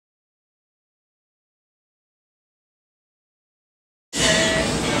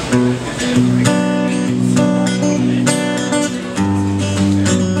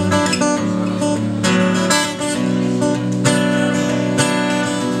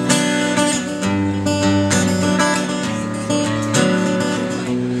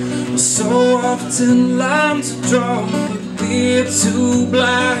certain line to draw, but we're too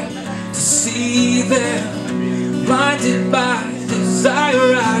blind to see them. Blinded by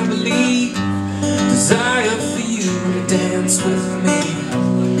desire, I believe. Desire for you to dance with me.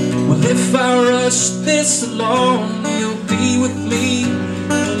 Well, if I rush this alone, you'll be with me.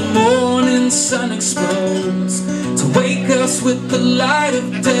 The morning sun explodes to wake us with the light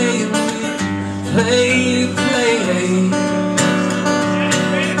of day, and we play.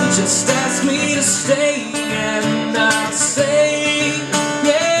 Just ask me to stay and I'll say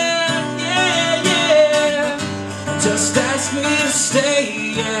yeah, yeah, yeah. Just ask me to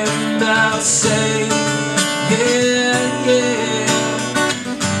stay and I'll say yeah, yeah.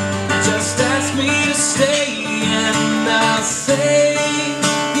 Just ask me to stay and I'll say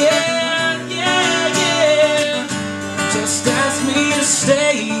yeah, yeah, yeah. Just ask me to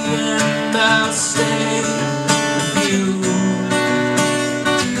stay and I'll stay with you.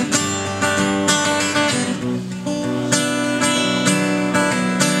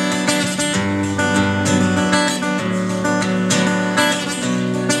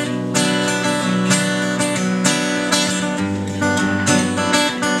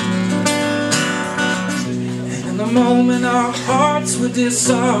 The moment our hearts were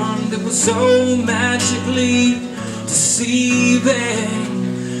disarmed, it was so magically deceiving,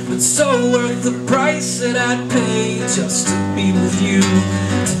 but so worth the price that I'd pay just to be with you,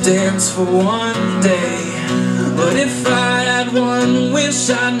 to dance for one day. But if I had one wish,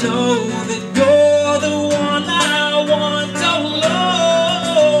 I know that you're the one I want. Oh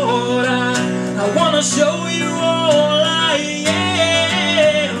Lord, I want to show you all I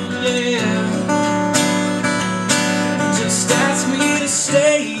am, yeah.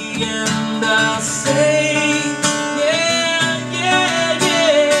 Stay and I'll say yeah, yeah,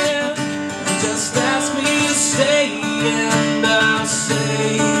 yeah. Just ask me to stay and I'll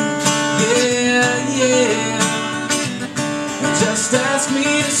say yeah, yeah. Just ask me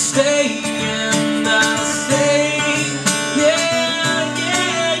to stay and I'll say yeah,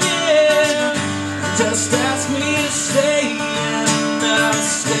 yeah, yeah. Just ask me to stay and I'll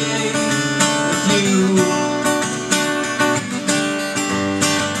stay with you.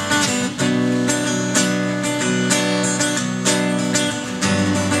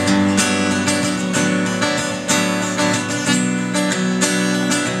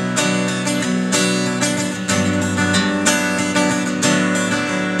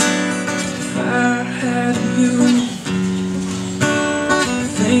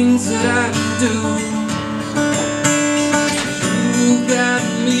 Things that I can do, you got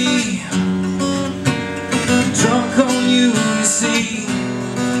me drunk on you, you see.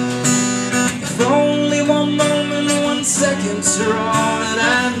 If only one moment, 1 second, you're all that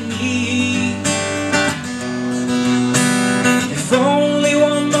I need. If only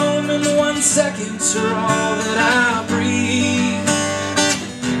one moment, 1 second, you're all that I breathe.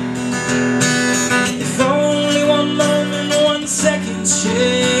 If only one moment, 1 second,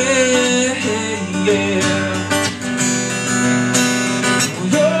 yeah, yeah.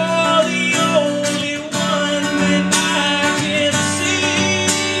 You're the only one that I can see.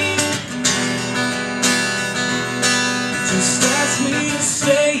 Just ask me to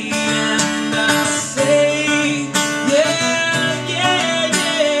stay and I'll say yeah, yeah,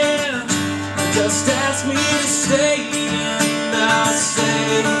 yeah. Just ask me to stay and I'll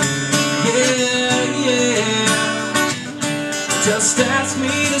say yeah, yeah. Just ask me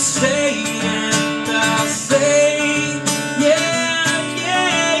to stay and I'll say yeah,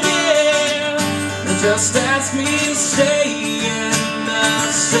 yeah, yeah. Just ask me to stay and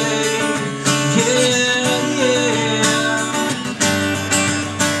I'll say